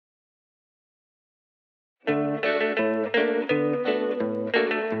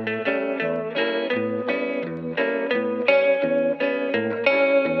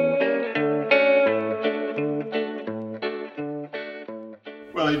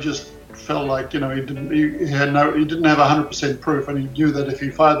just felt like, he didn't have 100% proof, and he knew that if he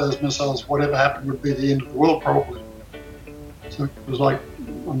fired those missiles, whatever happened would be the end of the world probably. So it was like,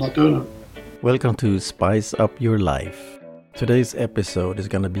 I'm not doing it. Welcome to Spice Up Your Life. Today's episode is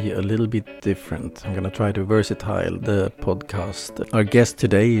going to be a little bit different. I'm going to try to versatile the podcast. Our guest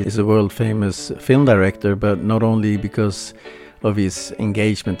today is a world-famous film director, but not only because of his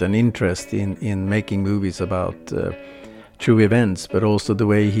engagement and interest in making movies about true events, but also the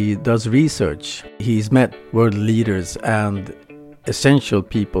way he does research. He's met world leaders and essential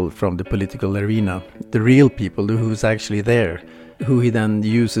people from the political arena, the real people who's actually there, who he then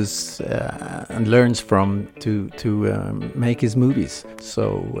uses and learns from to make his movies.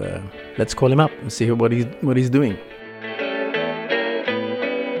 So let's call him up and see what he's doing.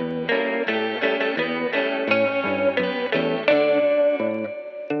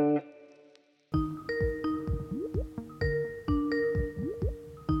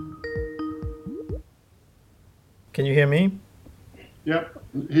 Can you hear me? Yep,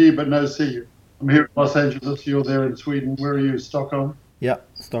 hear but no see you. I'm here in Los Angeles, you're there in Sweden. Where are you, Stockholm? Yeah,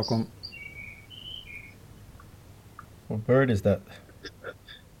 Stockholm. What bird is that?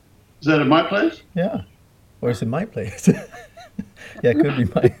 Is that at my place? Yeah. Or is it my place? Yeah, it could be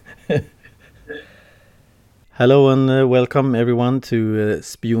mine. Hello and welcome everyone to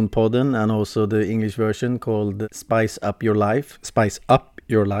Spionpodden, and also the English version called Spice Up Your Life. Spice Up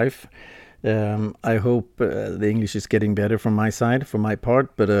Your Life. I hope the English is getting better from my side, for my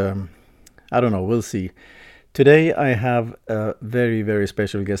part, but I don't know, we'll see. Today I have a very, very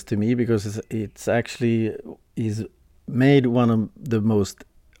special guest to me because it's actually he's made one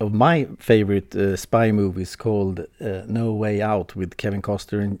of my favorite spy movies called No Way Out with Kevin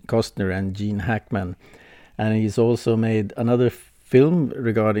Costner and Gene Hackman. And he's also made another film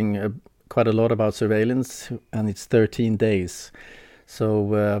regarding quite a lot about surveillance, and it's 13 Days.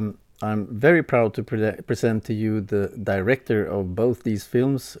 So I'm very proud to present to you the director of both these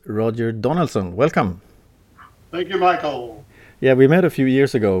films, Roger Donaldson. Welcome. Thank you, Michael. Yeah, we met a few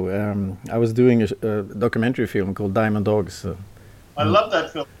years ago. I was doing a documentary film called Diamond Dogs. I love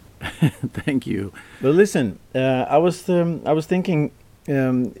that film. Thank you. Well, listen, I was thinking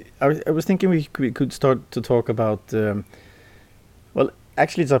we could start to talk about.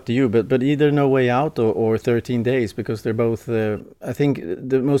 Actually, it's up to you, but either No Way Out or 13 Days, because they're both. I think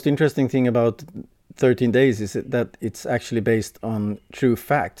the most interesting thing about 13 Days is that it's actually based on true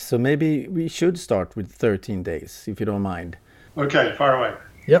facts. So maybe we should start with 13 Days, if you don't mind. Okay, far away.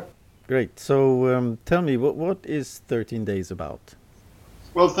 Yep. Great. So tell me, what is 13 Days about?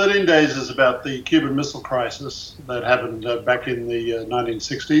 Well, 13 Days is about the Cuban Missile Crisis that happened back in the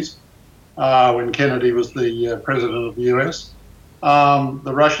 1960s when Kennedy was the president of the US.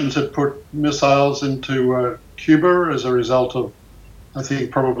 The Russians had put missiles into Cuba as a result of, I think,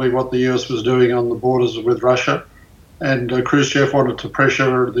 probably what the US was doing on the borders with Russia. And Khrushchev wanted to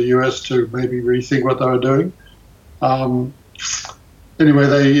pressure the US to maybe rethink what they were doing. Anyway,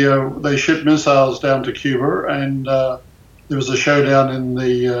 they shipped missiles down to Cuba, and there was a showdown in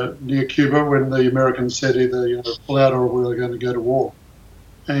the near Cuba when the Americans said either pull out or we were going to go to war.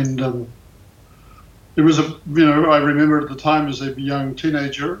 And it was I remember at the time as a young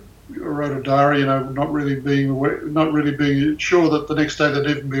teenager, I wrote a diary, not really being sure that the next day there'd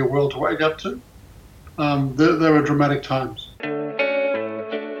even be a world to wake up to. There were dramatic times.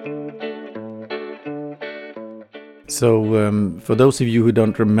 So for those of you who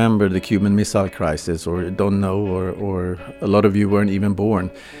don't remember the Cuban Missile Crisis, or don't know, or a lot of you weren't even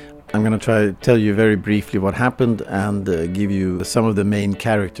born, I'm going to try to tell you very briefly what happened and give you some of the main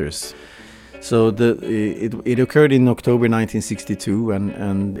characters. So it occurred in October 1962,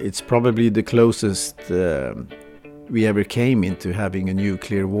 and it's probably the closest we ever came into having a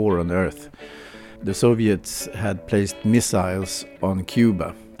nuclear war on Earth. The Soviets had placed missiles on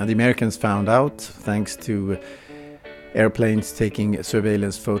Cuba, and the Americans found out thanks to airplanes taking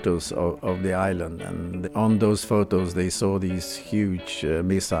surveillance photos of the island. And on those photos they saw these huge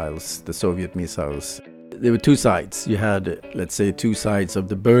missiles, the Soviet missiles. There were two sides. You had, let's say, two sides of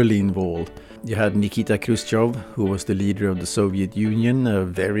the Berlin Wall. You had Nikita Khrushchev, who was the leader of the Soviet Union, a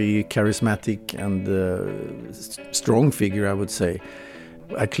very charismatic and strong figure, I would say.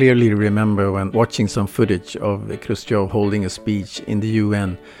 I clearly remember when watching some footage of Khrushchev holding a speech in the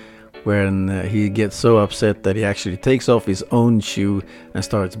UN, when he gets so upset that he actually takes off his own shoe and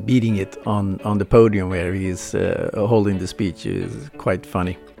starts beating it on the podium where he is holding the speech. It is quite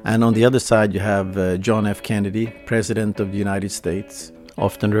funny. And on the other side you have John F. Kennedy, President of the United States,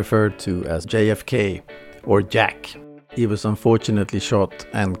 often referred to as JFK or Jack. He was unfortunately shot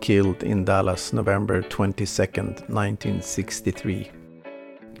and killed in Dallas, November 22nd, 1963.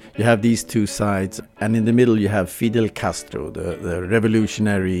 you have these two sides, and in the middle you have Fidel Castro, the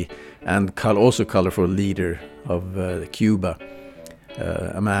revolutionary and also colorful leader of Cuba.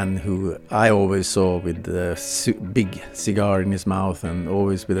 A man who I always saw with a big cigar in his mouth and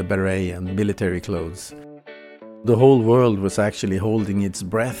always with a beret and military clothes. The whole world was actually holding its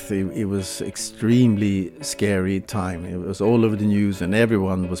breath. It was extremely scary time. It was all over the news, and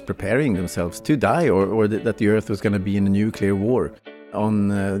everyone was preparing themselves to die, or that the earth was going to be in a nuclear war. On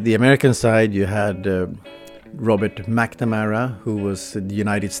the American side, you had Robert McNamara, who was the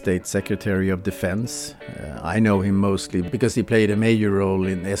United States Secretary of Defense. I know him mostly because he played a major role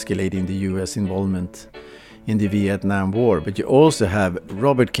in escalating the US involvement in the Vietnam War. But you also have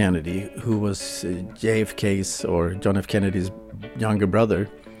Robert Kennedy, who was JFK's or John F. Kennedy's younger brother,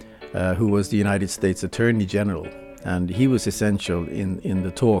 who was the United States Attorney General. And he was essential in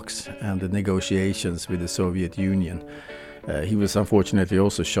the talks and the negotiations with the Soviet Union. He was unfortunately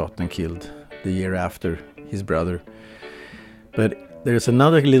also shot and killed the year after his brother. But there's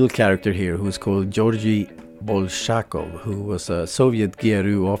another little character here who's called Georgy Bolshakov, who was a Soviet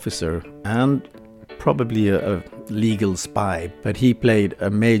GRU officer and probably a legal spy, but he played a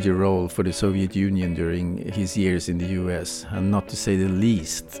major role for the Soviet Union during his years in the US, and not to say the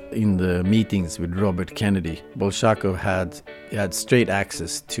least, in the meetings with Robert Kennedy. Bolshakov had straight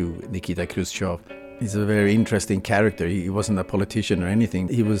access to Nikita Khrushchev. He's a very interesting character. He wasn't a politician or anything.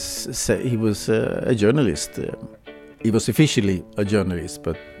 He was a journalist. He was officially a journalist,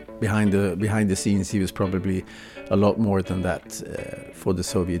 but behind the scenes he was probably a lot more than that for the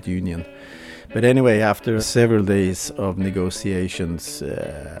Soviet Union. But anyway, after several days of negotiations,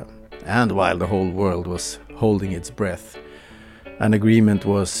 and while the whole world was holding its breath, an agreement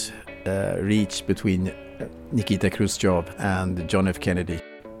was reached between Nikita Khrushchev and John F. Kennedy.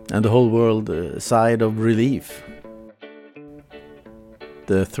 And the whole world sighed of relief.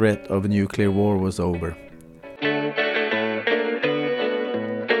 The threat of a nuclear war was over.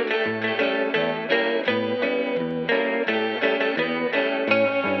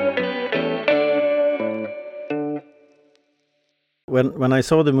 When I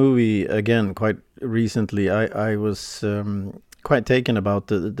saw the movie again quite recently, I was quite taken about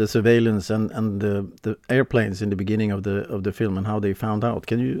the surveillance and the airplanes in the beginning of the film and how they found out.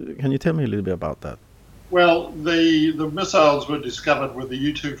 Can you tell me a little bit about that? Well, the missiles were discovered with the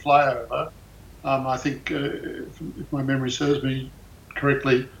U-2 flyover. I think, if my memory serves me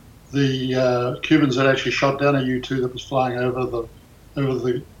correctly, the Cubans had actually shot down a U-2 that was flying over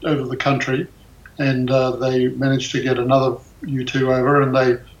the country, and they managed to get another U-2 over, and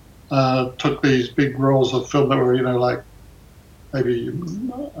they took these big rolls of film that were, like maybe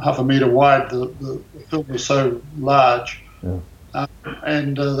half a meter wide. The film was so large. Yeah.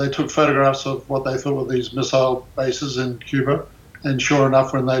 And they took photographs of what they thought were these missile bases in Cuba. And sure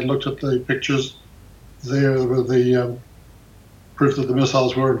enough, when they looked at the pictures, there were the proof that the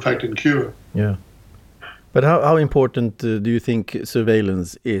missiles were in fact in Cuba. Yeah. But how important do you think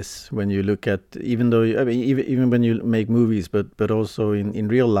surveillance is when you look at, even when you make movies, but also in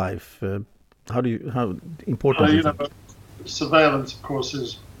real life? How important is it? Surveillance, of course,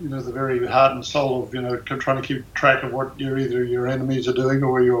 is the very heart and soul of trying to keep track of what either your enemies are doing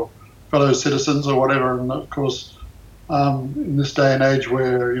or your fellow citizens or whatever. And of course, in this day and age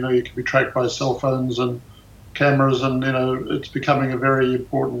where you can be tracked by cell phones and cameras, and it's becoming a very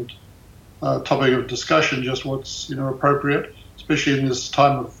important topic of discussion. Just what's appropriate, especially in this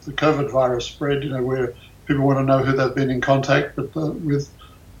time of the COVID virus spread. Where people want to know who they've been in contact with,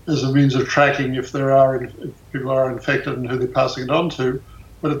 as a means of tracking if people are infected and who they're passing it on to.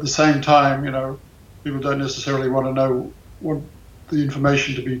 But at the same time, people don't necessarily want to know what the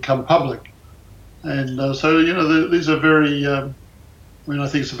information to become public. And so, these are very, I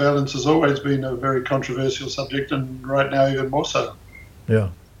think surveillance has always been a very controversial subject, and right now even more so. Yeah.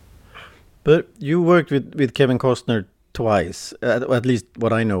 But you worked with Kevin Costner twice, at least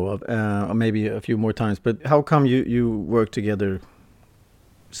what I know of, or maybe a few more times. But how come you worked together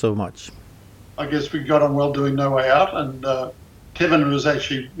so much? I guess we got on well doing No Way Out, and Kevin was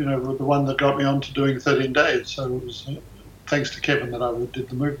actually, the one that got me on to doing 13 Days. So it was thanks to Kevin that I did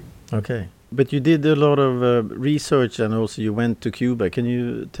the movie. Okay. But you did a lot of research, and also you went to Cuba. Can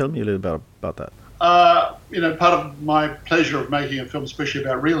you tell me a little bit about that? Part of my pleasure of making a film, especially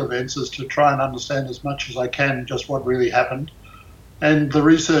about real events, is to try and understand as much as I can just what really happened. And the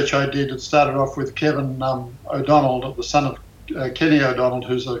research I did, it started off with Kevin O'Donnell, the son of Kenny O'Donnell,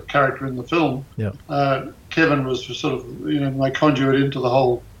 who's a character in the film. Yeah. Kevin was sort of, my conduit into the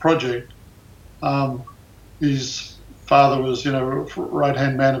whole project. His father was,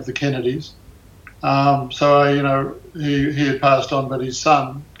 right-hand man of the Kennedys. So he had passed on, but his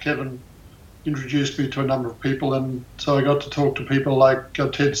son Kevin introduced me to a number of people, and so I got to talk to people like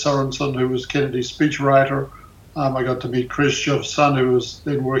Ted Sorensen, who was Kennedy's speechwriter. I got to meet Khrushchev's son, who was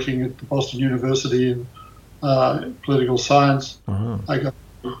then working at the Boston University in political science. Uh-huh. I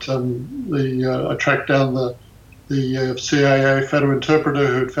tracked down the CIA photo interpreter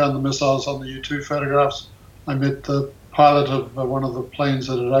who had found the missiles on the U-2 photographs. I met the pilot of one of the planes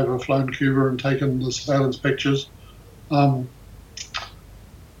that had overflown Cuba and taken the surveillance pictures.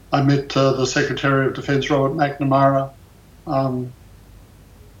 I met the Secretary of Defense, Robert McNamara. And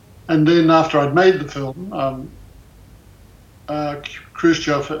then after I'd made the film,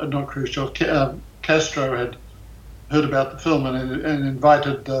 Castro had heard about the film and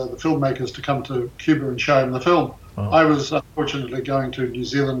invited the filmmakers to come to Cuba and show him the film. Oh. I was unfortunately going to New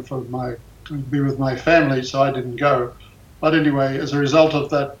Zealand to be with my family, so I didn't go. But anyway, as a result of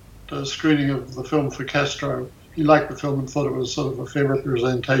that screening of the film for Castro, he liked the film and thought it was sort of a fair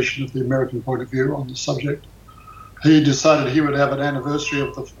representation of the American point of view on the subject. He decided he would have an anniversary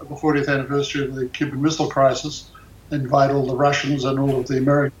of the 40th anniversary of the Cuban Missile Crisis, invite all the Russians and all of the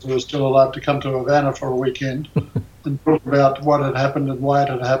Americans who were still alive to come to Havana for a weekend and talk about what had happened and why it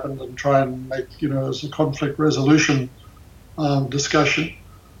had happened and try and make, as a conflict resolution discussion.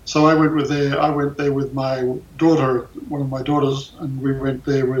 So I went there with my daughter, one of my daughters, and we went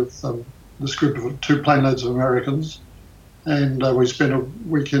there with this group of 2 plane loads of Americans, and we spent a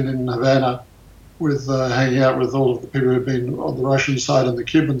weekend in Havana with hanging out with all of the people who had been on the Russian side and the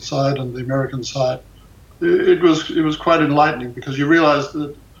Cuban side and the American side. It was quite enlightening because you realize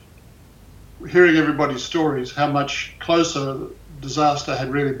that hearing everybody's stories, how much closer disaster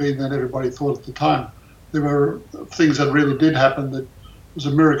had really been than everybody thought at the time. There were things that really did happen that it was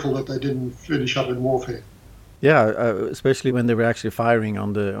a miracle that they didn't finish up in warfare. Yeah, especially when they were actually firing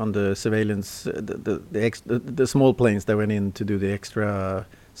on the surveillance, the small planes that went in to do the extra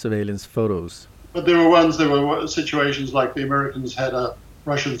surveillance photos. But there were situations like the Americans had a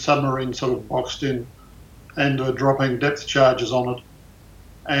Russian submarine sort of boxed in and were dropping depth charges on it.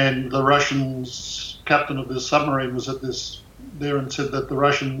 And the Russian captain of this submarine was there and said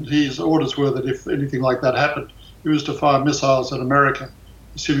that his orders were that if anything like that happened, he was to fire missiles at America,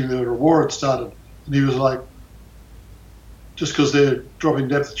 assuming that a war had started. And he was like, just because they're dropping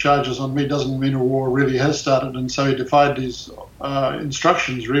depth charges on me doesn't mean a war really has started. And so he defied his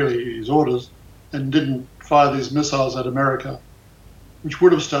instructions, really, his orders, and didn't fire these missiles at America, which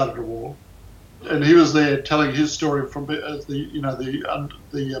would have started a war. And he was there telling his story from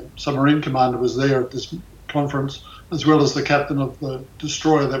the submarine commander was there at this conference, as well as the captain of the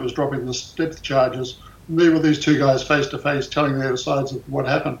destroyer that was dropping the depth charges. And there were these 2 guys face to face telling their sides of what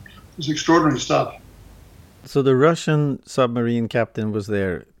happened. It was extraordinary stuff. So the Russian submarine captain was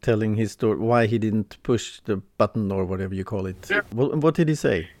there telling his story, why he didn't push the button or whatever you call it. Yeah. What did he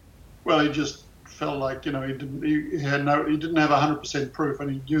say? Well, he just felt like he didn't have 100% proof, and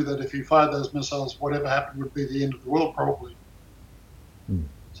he knew that if he fired those missiles, whatever happened would be the end of the world probably.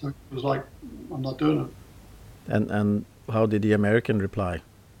 So it was like, I'm not doing it. And how did the American reply?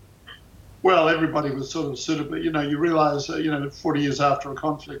 Well, everybody was sort of suitably, you realize, 40 years after a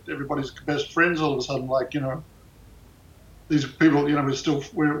conflict, everybody's best friends all of a sudden, these people,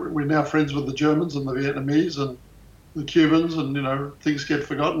 we're now friends with the Germans and the Vietnamese and the Cubans, and, things get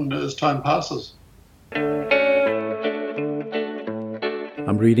forgotten as time passes.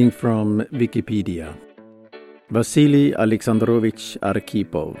 I'm reading from Wikipedia. Vasily Alexandrovich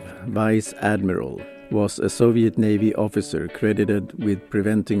Arkhipov, Vice Admiral, was a Soviet Navy officer credited with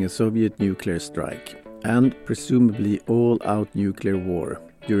preventing a Soviet nuclear strike and presumably all-out nuclear war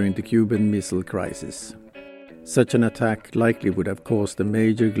during the Cuban Missile Crisis. Such an attack likely would have caused a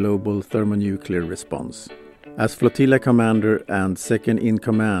major global thermonuclear response. As flotilla commander and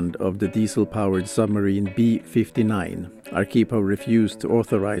second-in-command of the diesel-powered submarine B-59, Arkhipov refused to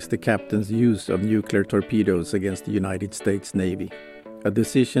authorize the captain's use of nuclear torpedoes against the United States Navy, a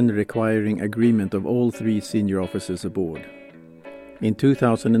decision requiring agreement of all 3 senior officers aboard. In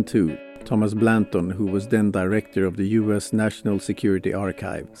 2002, Thomas Blanton, who was then director of the U.S. National Security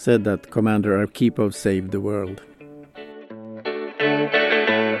Archive, said that Commander Arkhipov saved the world.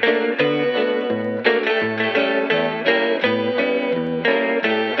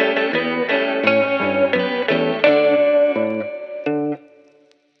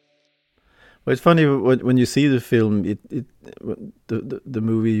 Well, it's funny when you see the film, the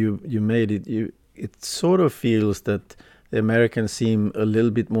movie you made, it sort of feels that the Americans seem a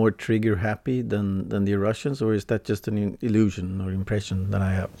little bit more trigger happy than the Russians, or is that just an illusion or impression that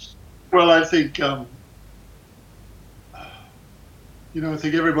I have? Well, I think I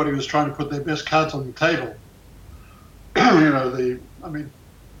think everybody was trying to put their best cards on the table.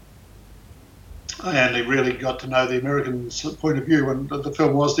 I only really got to know the Americans' point of view, and the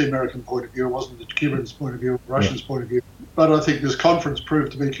film was the American point of view. It wasn't the Cubans' point of view, or the Russians' point of view. But I think this conference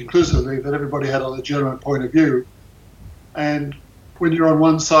proved to be conclusively that everybody had a legitimate point of view. And when you're on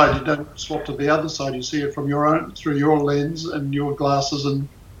one side, you don't swap to the other side. You see it from through your lens and your glasses, and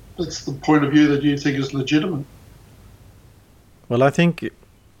that's the point of view that you think is legitimate. Well, I think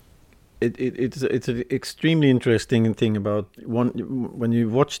it's an extremely interesting thing about when you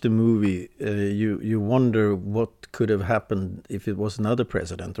watch the movie, you wonder what could have happened if it was another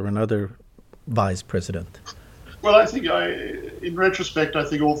president or another vice president. Well, I think in retrospect, I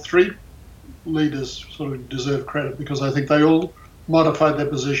think all three leaders sort of deserve credit, because I think they all modified their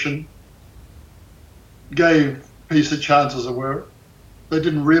position, gave peace a chance, as it were. They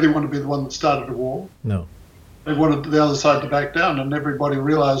didn't really want to be the one that started a war. No. They wanted the other side to back down, and everybody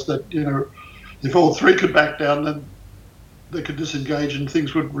realized that, if all three could back down, then they could disengage and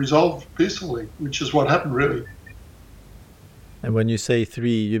things would resolve peacefully, which is what happened, really. And when you say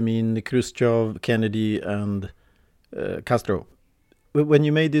three, you mean Khrushchev, Kennedy, and Castro. When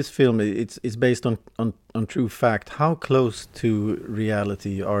you made this film, it's based on true fact. How close to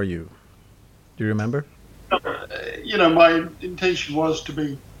reality are you? Do you remember? My intention was to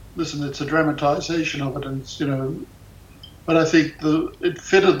be, listen, it's a dramatization of it, and it's, but I think it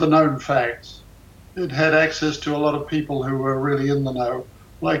fitted the known facts. It had access to a lot of people who were really in the know.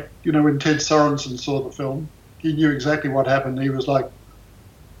 Like, when Ted Sorensen saw the film, he knew exactly what happened. He was like,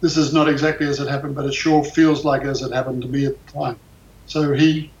 this is not exactly as it happened, but it sure feels like as it happened to me at the time. So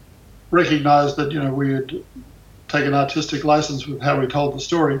he recognized that, we had taken artistic license with how we told the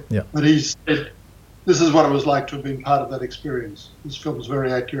story. Yeah. But he said, this is what it was like to have been part of that experience. This film is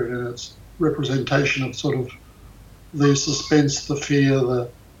very accurate in its representation of sort of the suspense, the fear,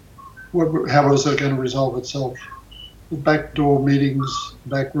 how was it going to resolve itself, the backdoor meetings,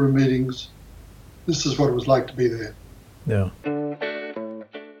 backroom meetings. This is what it was like to be there. Yeah.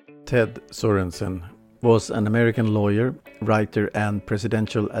 Ted Sorensen was an American lawyer, writer, and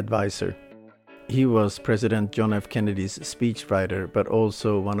presidential advisor. He was President John F. Kennedy's speechwriter, but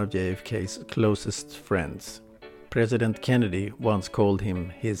also one of JFK's closest friends. President Kennedy once called him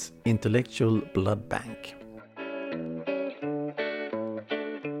his intellectual blood bank.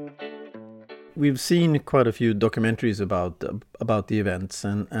 We've seen quite a few documentaries about the events,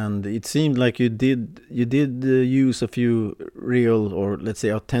 and it seemed like you did use a few real, or let's say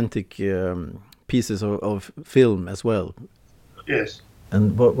authentic pieces of film as well. Yes.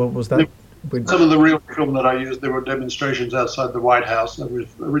 And what was that? Some of the real film that I used, there were demonstrations outside the White House that was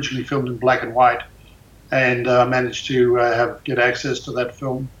originally filmed in black and white, and I managed to get access to that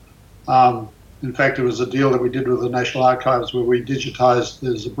film. In fact, it was a deal that we did with the National Archives where we digitized the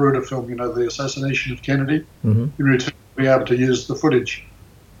Zapruder film, the assassination of Kennedy, in return to be able to use the footage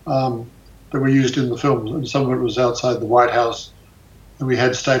that we used in the film. And some of it was outside the White House, and we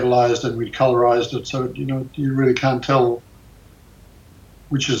had stabilized and we'd colorized it. So, you really can't tell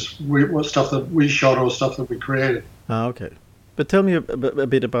which is what stuff that we shot or stuff that we created. Okay. But tell me a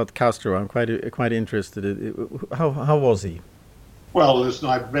bit about Castro. I'm quite interested. How was he? Well, listen,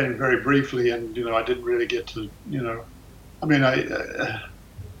 I met him very briefly, and I didn't really get to, I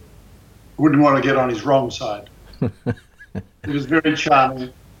wouldn't want to get on his wrong side. He was very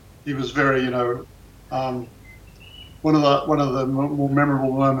charming. He was very, one of the more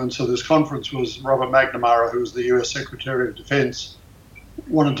memorable moments of this conference was Robert McNamara, who was the U.S. Secretary of Defense,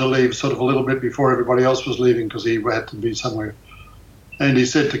 wanted to leave sort of a little bit before everybody else was leaving because he had to be somewhere. And he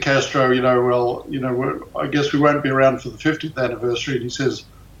said to Castro, I guess we won't be around for the 50th anniversary. And he says,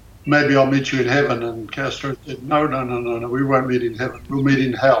 maybe I'll meet you in heaven. And Castro said, no, we won't meet in heaven. We'll meet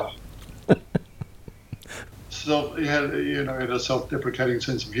in hell. So he had, a self-deprecating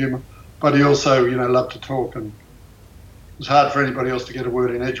sense of humor. But he also, loved to talk. And it was hard for anybody else to get a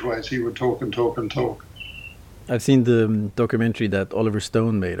word in edgeways. He would talk and talk and talk. I've seen the documentary that Oliver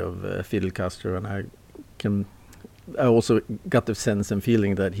Stone made of Fidel Castro, and I also got the sense and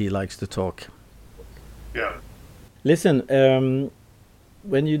feeling that he likes to talk. Yeah. Listen,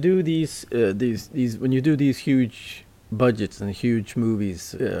 when you do these huge budgets and huge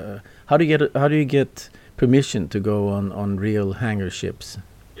movies, how do you get permission to go on real hangar ships?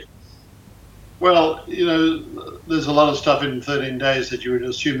 Well, there's a lot of stuff in 13 days that you would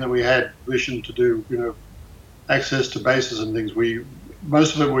assume that we had permission to do. Access to bases and things.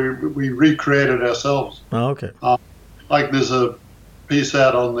 Most of it we recreated ourselves. Oh, okay. Like there's a piece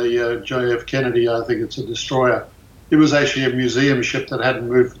out on the JF Kennedy, I think it's a destroyer. It was actually a museum ship that hadn't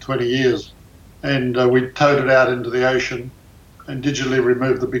moved for 20 years. And we towed it out into the ocean, and digitally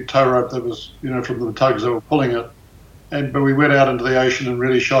removed the big tow rope that was, from the tugs that were pulling it. But we went out into the ocean and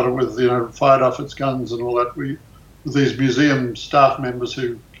really shot it with, fired off its guns and all that. With these museum staff members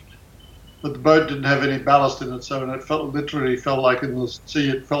but the boat didn't have any ballast in it, so it literally felt like in the sea,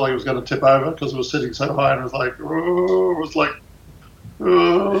 it felt like it was going to tip over because it was sitting so high, and it was like, oh,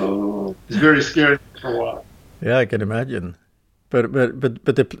 it was very scary for a while. Yeah, I can imagine. But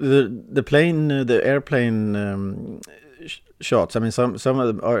the plane, the airplane shots. I mean, some of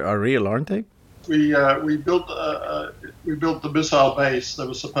them are real, aren't they? We built the missile base that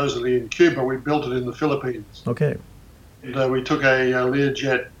was supposedly in Cuba. We built it in the Philippines. Okay. And we took a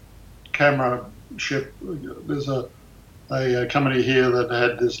Learjet camera ship. There's a company here that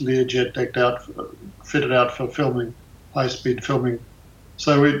had this Learjet fitted out for filming, high-speed filming.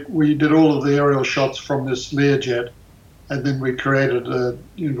 So we did all of the aerial shots from this Learjet, and then we created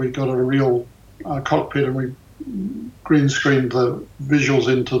we got a real cockpit, and we green screened the visuals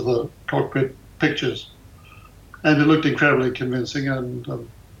into the cockpit pictures, and it looked incredibly convincing. And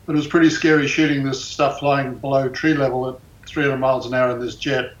it was pretty scary shooting this stuff flying below tree level at 300 miles an hour in this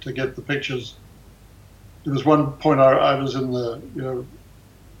jet to get the pictures. There was one point I was in the,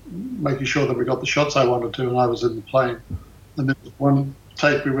 making sure that we got the shots I wanted to, and I was in the plane. And there was one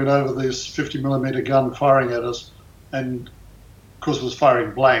take we went over this 50 millimeter gun firing at us, and of course it was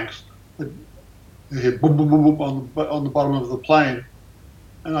firing blanks. It hit boom, boom, boom, boom on the bottom of the plane,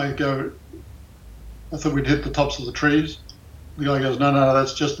 and I thought we'd hit the tops of the trees. The guy goes, no,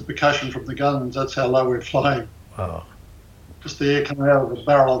 that's just the percussion from the guns. That's how low we're flying. Wow. Just the air coming out of the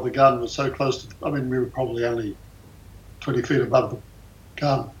barrel of the gun was so close to, we were probably only 20 feet above the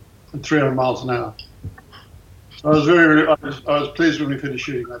gun at 300 miles an hour. So I was pleased when we finished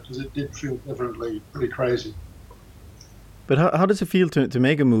shooting that, because it did feel definitely pretty crazy. But how does it feel to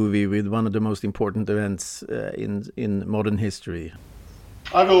make a movie with one of the most important events in modern history?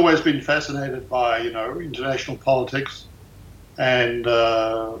 I've always been fascinated by, international politics and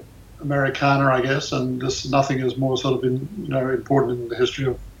Americana, I guess, and nothing is more sort of important in the history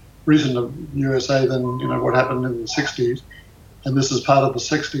of USA than what happened in the 60s, and this is part of the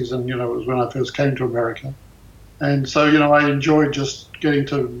 60s, and it was when I first came to America, and so I enjoyed just getting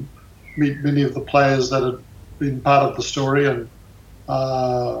to meet many of the players that had been part of the story, and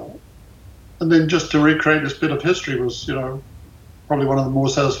then just to recreate this bit of history was probably one of the more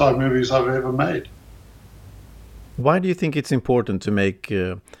satisfying movies I've ever made. Why do you think it's important to make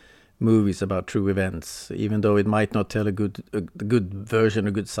movies about true events, even though it might not tell a good version,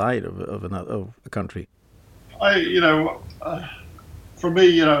 a good side of a country? For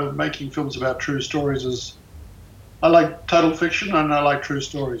me, making films about true stories is, I like total fiction and I like true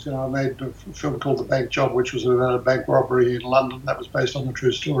stories. I made a film called The Bank Job, which was about a bank robbery in London that was based on a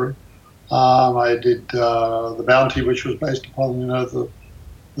true story. I did The Bounty, which was based upon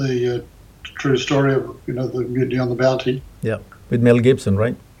the true story of the mutiny on the Bounty. Yeah, with Mel Gibson,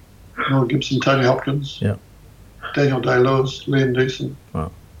 right? Mel Gibson, Tony Hopkins, yeah, Daniel Day-Lewis, Liam Neeson.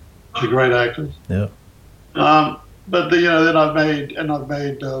 Wow, they're great actors. Yeah. But then I've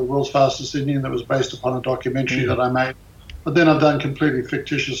made World's Fastest Indian, that was based upon a documentary that I made. But then I've done completely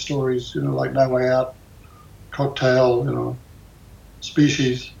fictitious stories, like No Way Out, Cocktail,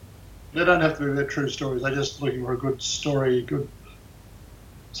 Species. They don't have to be their true stories. I'm just looking for a good story,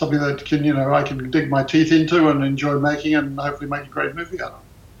 something that I can dig my teeth into and enjoy making, and hopefully make a great movie out of.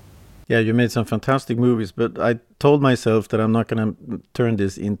 Yeah, you made some fantastic movies, but I told myself that I'm not going to turn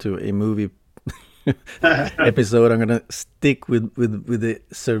this into a movie episode. I'm going to stick with the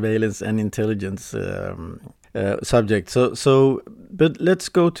surveillance and intelligence subject. But let's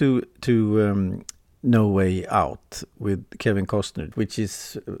go to No Way Out with Kevin Costner, which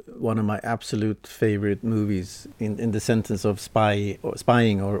is one of my absolute favorite movies in the sentence of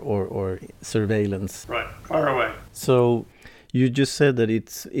spying or surveillance. Right, far away. So you just said that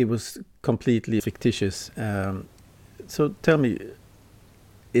it was completely fictitious. So tell me,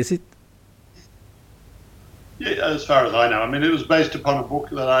 is it? Yeah, as far as I know. It was based upon a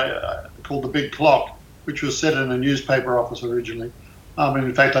book that I called The Big Clock, which was set in a newspaper office originally.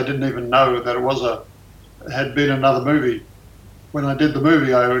 In fact, I didn't even know that it had been another movie. When I did the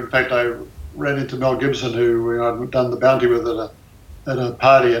movie, I ran into Mel Gibson, who I'd done The Bounty with at a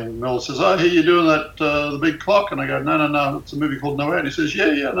party, and Mel says, "Oh, here you're doing that, The Big Clock," and I go, "No, it's a movie called No Way." And he says,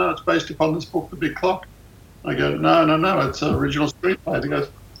 "Yeah, no, it's based upon this book, The Big Clock." I go, "No, it's an original screenplay." He goes,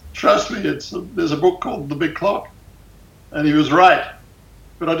 "Trust me, there's a book called The Big Clock," and he was right.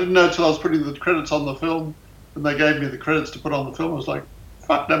 But I didn't know until I was putting the credits on the film, and they gave me the credits to put on the film. I was like,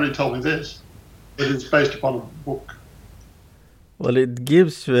 "Fuck, nobody told me this." But it's based upon a book. Well, it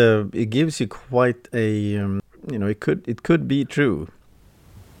gives you quite a it could be true.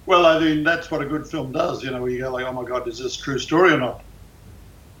 Well, I mean, that's what a good film does, where you go like, oh my God, is this a true story or not?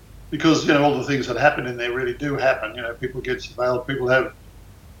 Because, all the things that happen in there really do happen. People get surveilled, people have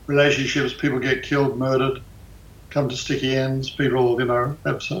relationships, people get killed, murdered, come to sticky ends, people,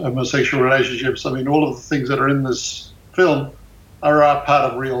 have homosexual relationships. I mean, all of the things that are in this film are a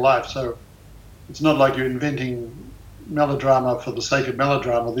part of real life. So it's not like you're inventing melodrama for the sake of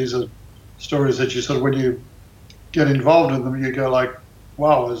melodrama. These are stories that you sort of, when you get involved in them, you go like,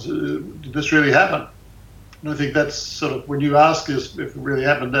 wow, did this really happen? And I think that's sort of, when you ask if it really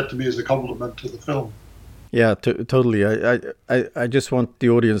happened, that to me is a compliment to the film. Yeah, totally. I just want the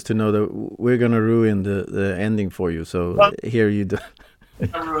audience to know that we're going to ruin the ending for you. So Well, here you do.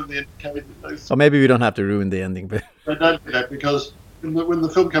 I ruined the ending. Or maybe we don't have to ruin the ending, but They don't do that because when the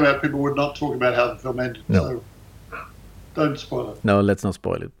film came out, people would not talk about how the film ended. No. So don't spoil it. no, let's not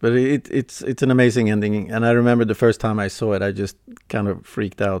spoil it. But it's an amazing ending, and I remember the first time I saw it, I just kind of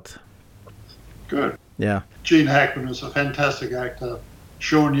freaked out. Good. Yeah, Gene Hackman is a fantastic actor.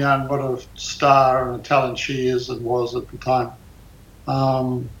 Sean Young, what a star and a talent she is and was at the time.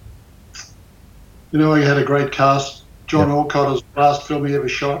 He had a great cast. John Alcott's last film he ever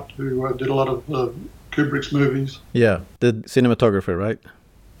shot, who did a lot of Kubrick's movies. yeah, the cinematographer, right?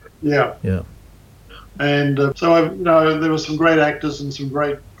 Yeah. Yeah. And so, there were some great actors and some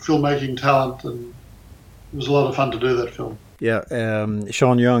great filmmaking talent, and it was a lot of fun to do that film. Yeah,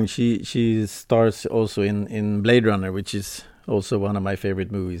 Sean Young, she stars also in Blade Runner, which is also one of my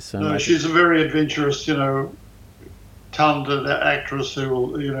favorite movies. And She's a very adventurous, talented actress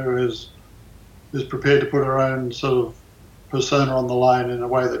who, is prepared to put her own sort of persona on the line in a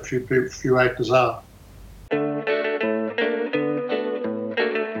way that few actors are.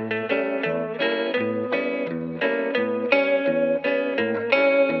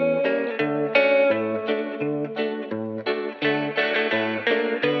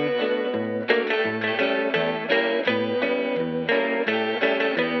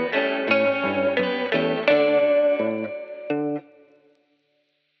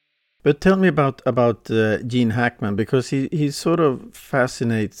 But tell me about Gene Hackman, because he sort of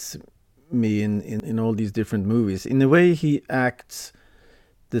fascinates me in all these different movies. In a way, he acts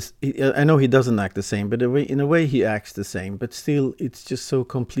this. I know he doesn't act the same, but in a way he acts the same. But still, it's just so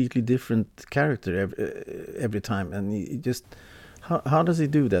completely different character every time. And he just how does he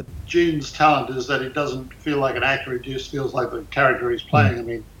do that? Gene's talent is that he doesn't feel like an actor; he just feels like the character he's playing. I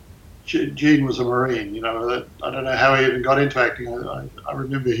mean, Gene was a Marine, that I don't know how he even got into acting. I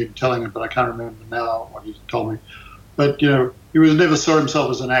remember him telling it, but I can't remember now what he told me. But, he never saw himself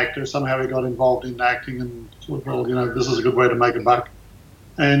as an actor. Somehow he got involved in acting and thought, well, this is a good way to make a buck.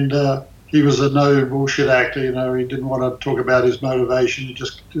 And he was a no bullshit actor, he didn't want to talk about his motivation. He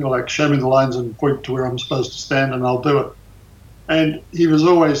just, like, show me the lines and point to where I'm supposed to stand and I'll do it. And he was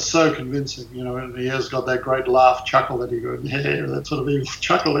always so convincing, and he has got that great laugh, chuckle that he got, that sort of evil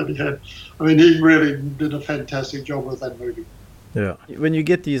chuckle that he had. I mean, he really did a fantastic job with that movie. Yeah. When you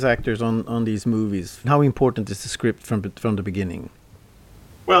get these actors on these movies, how important is the script from the beginning?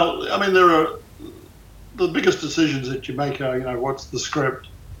 Well, I mean, there are the biggest decisions that you make are, what's the script,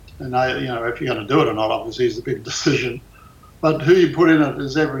 and if you're going to do it or not, obviously, is the big decision. But who you put in it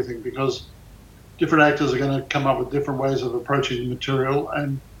is everything, because different actors are going to come up with different ways of approaching the material.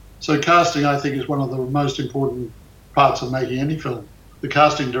 And so casting, I think, is one of the most important parts of making any film. The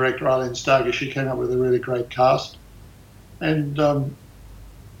casting director, Eileen Starger, she came up with a really great cast. And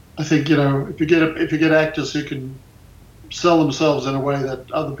I think, if you get actors who can sell themselves in a way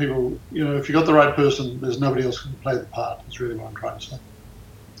that other people, if you got the right person, there's nobody else who can play the part. That's really what I'm trying to say.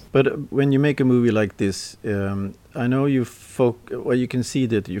 But when you make a movie like this, I know you can see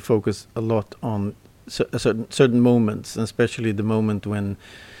that you focus a lot on certain moments, especially the moment when,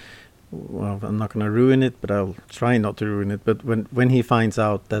 well, I'm not going to ruin it, but I'll try not to ruin it. But when he finds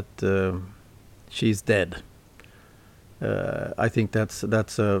out that she's dead, I think that's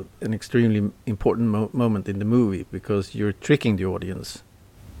an extremely important moment in the movie, because you're tricking the audience.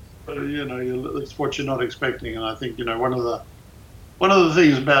 But it's what you're not expecting, and I think one of the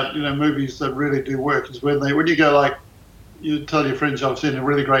things about movies that really do work is when you go like, you tell your friends, I've seen a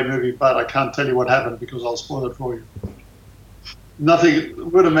really great movie, but I can't tell you what happened because I'll spoil it for you.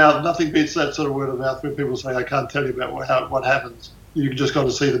 Word of mouth, nothing beats that sort of word of mouth where people say, I can't tell you about what happens. You just got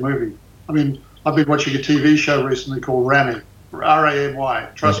to see the movie. I mean, I've been watching a TV show recently called Ramy, Ramy.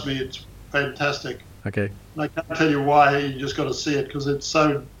 Trust me, it's fantastic. Okay. And I can't tell you why. You just got to see it because it's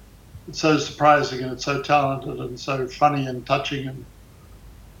so surprising and it's so talented and so funny and touching and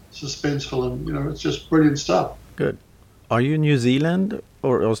suspenseful, and it's just brilliant stuff. Good. Are you New Zealand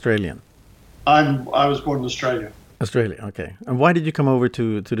or Australian? I was born in Australia. Australia, okay. And why did you come over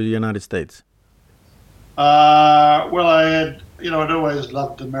to the United States? Well, I had, I'd always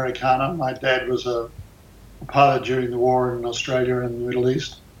loved Americana. My dad was a pilot during the war in Australia and the Middle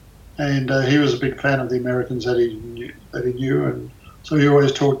East, and he was a big fan of the Americans that he knew, and so he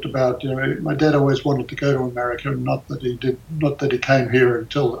always talked about, my dad always wanted to go to America, and not that he came here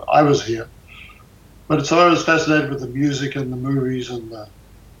until I was here. But so I was fascinated with the music and the movies and the,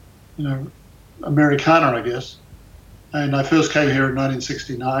 Americana, I guess. And I first came here in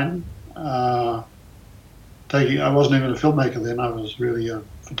 1969. I wasn't even a filmmaker then; I was really a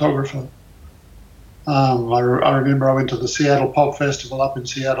photographer. I remember I went to the Seattle Pop Festival up in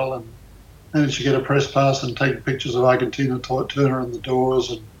Seattle and managed to get a press pass and take pictures of Argentina Turner and the Doors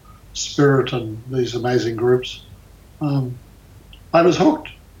and Spirit and these amazing groups. I was hooked,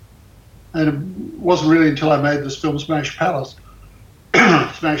 and it wasn't really until I made this film, Smash Palace,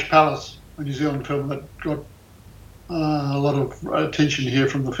 Smash Palace, a New Zealand film that got a lot of attention here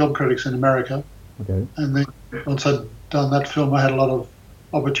from the film critics in America. Okay. And then once I'd done that film, I had a lot of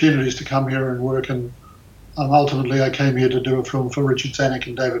opportunities to come here and work. And ultimately, I came here to do a film for Richard Zanuck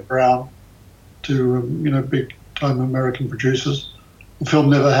and David Brown, two big time American producers. The film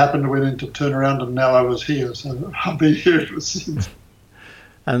never happened. It went into turnaround, and now I was here. So I've been here ever since.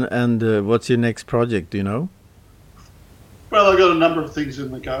 And what's your next project? Do you know? Well, I've got a number of things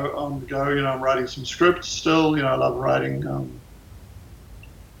on the go. I'm writing some scripts still. I love writing.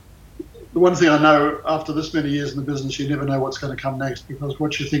 The one thing I know, after this many years in the business, you never know what's going to come next, because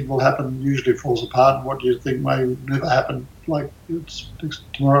what you think will happen usually falls apart, and what you think may never happen, like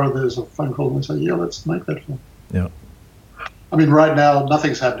tomorrow there's a phone call and they say, yeah, let's make that film. Yeah. I mean, right now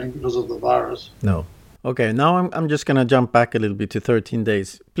nothing's happening because of the virus. No. Okay, now I'm just gonna jump back a little bit to 13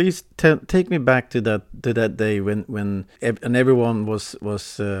 days. Please take me back to that day when everyone was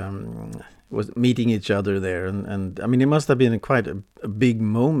meeting each other there, and I mean, it must have been quite a big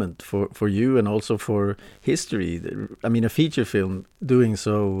moment for you and also for history. I mean, a feature film doing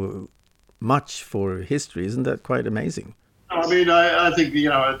so much for history, isn't that quite amazing? I mean, I think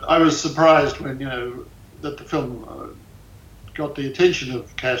I was surprised when that the film got the attention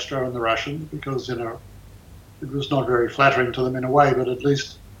of Castro and the Russians, because it was not very flattering to them in a way, but at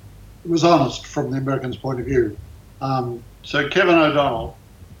least it was honest from the Americans' point of view. So Kevin O'Donnell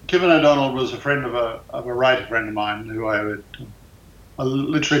was a friend of a writer friend of mine who I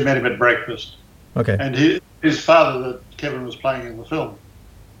literally met him at breakfast. Okay. And his father that Kevin was playing in the film.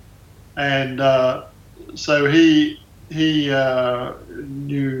 And so he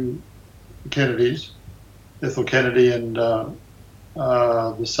knew the Kennedys, Ethel Kennedy, and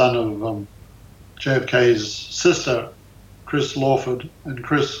the son of JFK's sister, Chris Lawford, and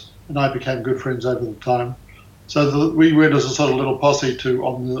Chris and I became good friends over the time. So we went as a sort of little posse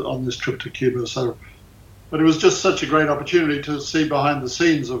on this trip to Cuba. But it was just such a great opportunity to see behind the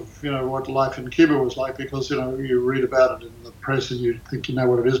scenes of what life in Cuba was like, because you read about it in the press and you think you know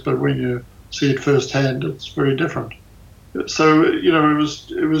what it is, but when you see it firsthand, it's very different. So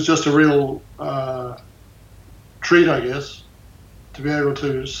it was just a real treat, I guess, to be able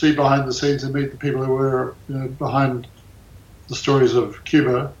to see behind the scenes and meet the people who were behind the stories of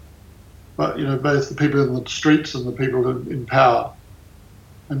Cuba, but both the people in the streets and the people in power,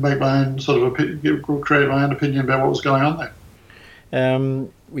 and make my own sort of create my own opinion about what was going on there.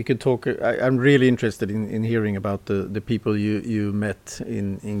 We could talk. I'm really interested in hearing about the people you met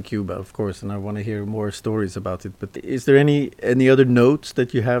in Cuba, of course, and I want to hear more stories about it. But is there any other notes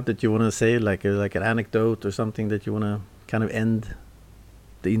that you have that you want to say, like an anecdote or something that you want to kind of end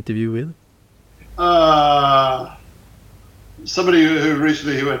the interview with? Somebody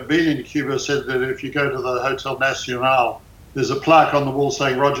who had been in Cuba said that if you go to the Hotel Nacional, there's a plaque on the wall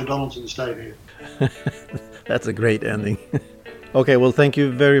saying Roger Donaldson stayed here. That's a great ending. Okay, well, thank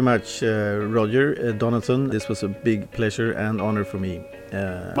you very much, Roger Donaldson. This was a big pleasure and honor for me.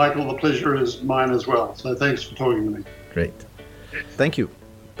 Michael, the pleasure is mine as well. So thanks for talking to me. Great. Thank you.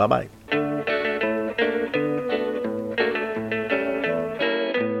 Bye-bye.